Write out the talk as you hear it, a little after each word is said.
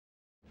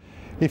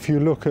If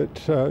you look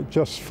at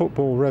just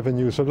football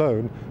revenues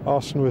alone,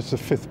 Arsenal is the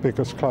 5th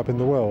biggest club in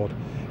the world.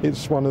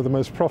 It's one of the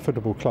most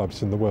profitable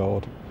clubs in the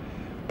world.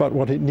 But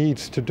what it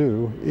needs to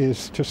do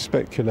is to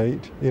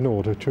speculate in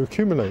order to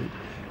accumulate.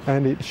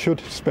 And it should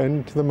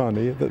spend the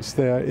money that's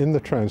there in the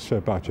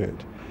transfer budget.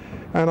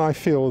 And I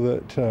feel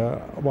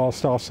that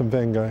whilst Arsene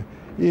Wenger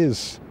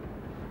is,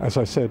 as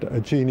I said,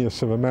 a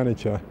genius of a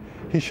manager,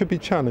 he should be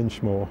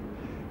challenged more.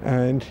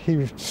 And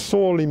he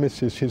sorely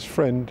misses his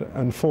friend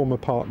and former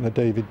partner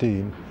David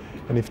Dein.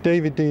 And if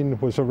David Dein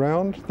was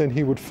around, then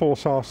he would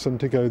force Arsene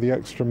to go the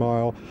extra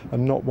mile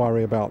and not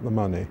worry about the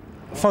money.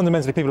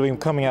 Fundamentally, people have been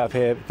coming out of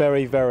here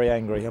very, very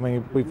angry. I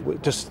mean, we've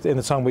just in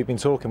the time we've been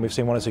talking, we've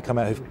seen one or two come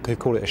out who've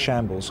called it a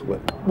shambles.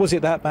 Was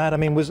it that bad? I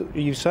mean,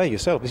 you say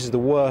yourself, this is the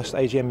worst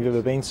AGM you've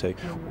ever been to.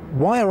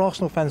 Why are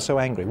Arsenal fans so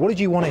angry? What did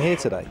you want to hear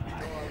today?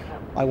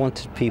 I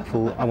wanted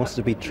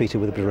to be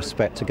treated with a bit of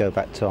respect, to go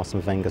back to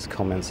Arsene Wenger's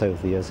comments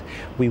over the years.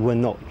 We were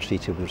not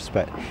treated with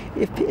respect.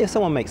 If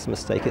someone makes a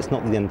mistake, it's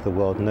not the end of the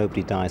world.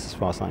 Nobody dies as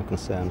far as I'm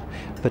concerned.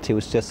 But it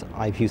was just,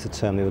 I've used the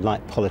term, they were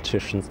like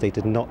politicians. They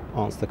did not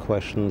answer the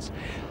questions.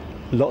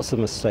 Lots of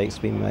mistakes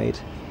being made.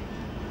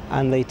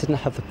 And they didn't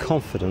have the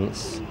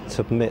confidence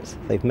to admit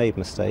they've made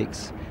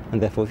mistakes.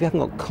 And therefore, if you haven't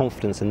got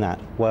confidence in that,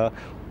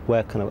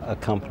 where can a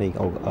company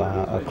or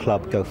a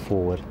club go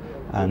forward?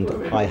 And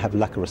I have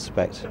lack of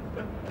respect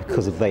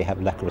because they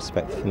have lack of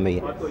respect for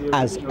me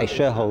as a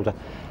shareholder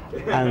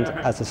and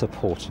as a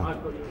supporter.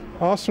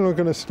 Arsenal are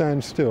going to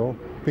stand still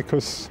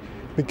because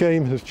the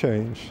game has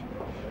changed.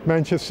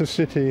 Manchester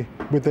City,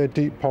 with their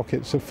deep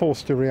pockets, have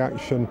forced a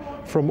reaction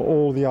from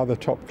all the other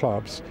top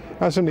clubs.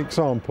 As an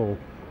example,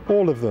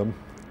 all of them,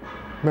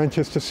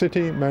 Manchester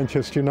City,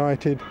 Manchester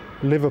United,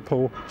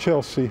 Liverpool,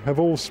 Chelsea, have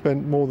all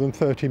spent more than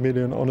 30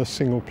 million on a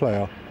single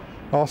player.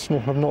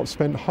 Arsenal have not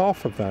spent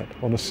half of that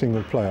on a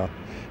single player.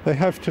 They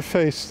have to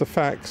face the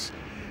facts,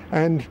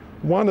 and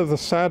one of the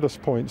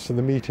saddest points of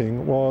the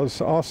meeting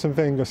was Arsene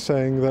Wenger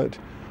saying that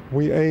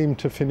we aim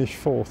to finish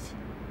 4th.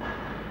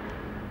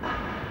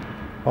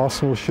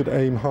 Arsenal should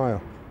aim higher.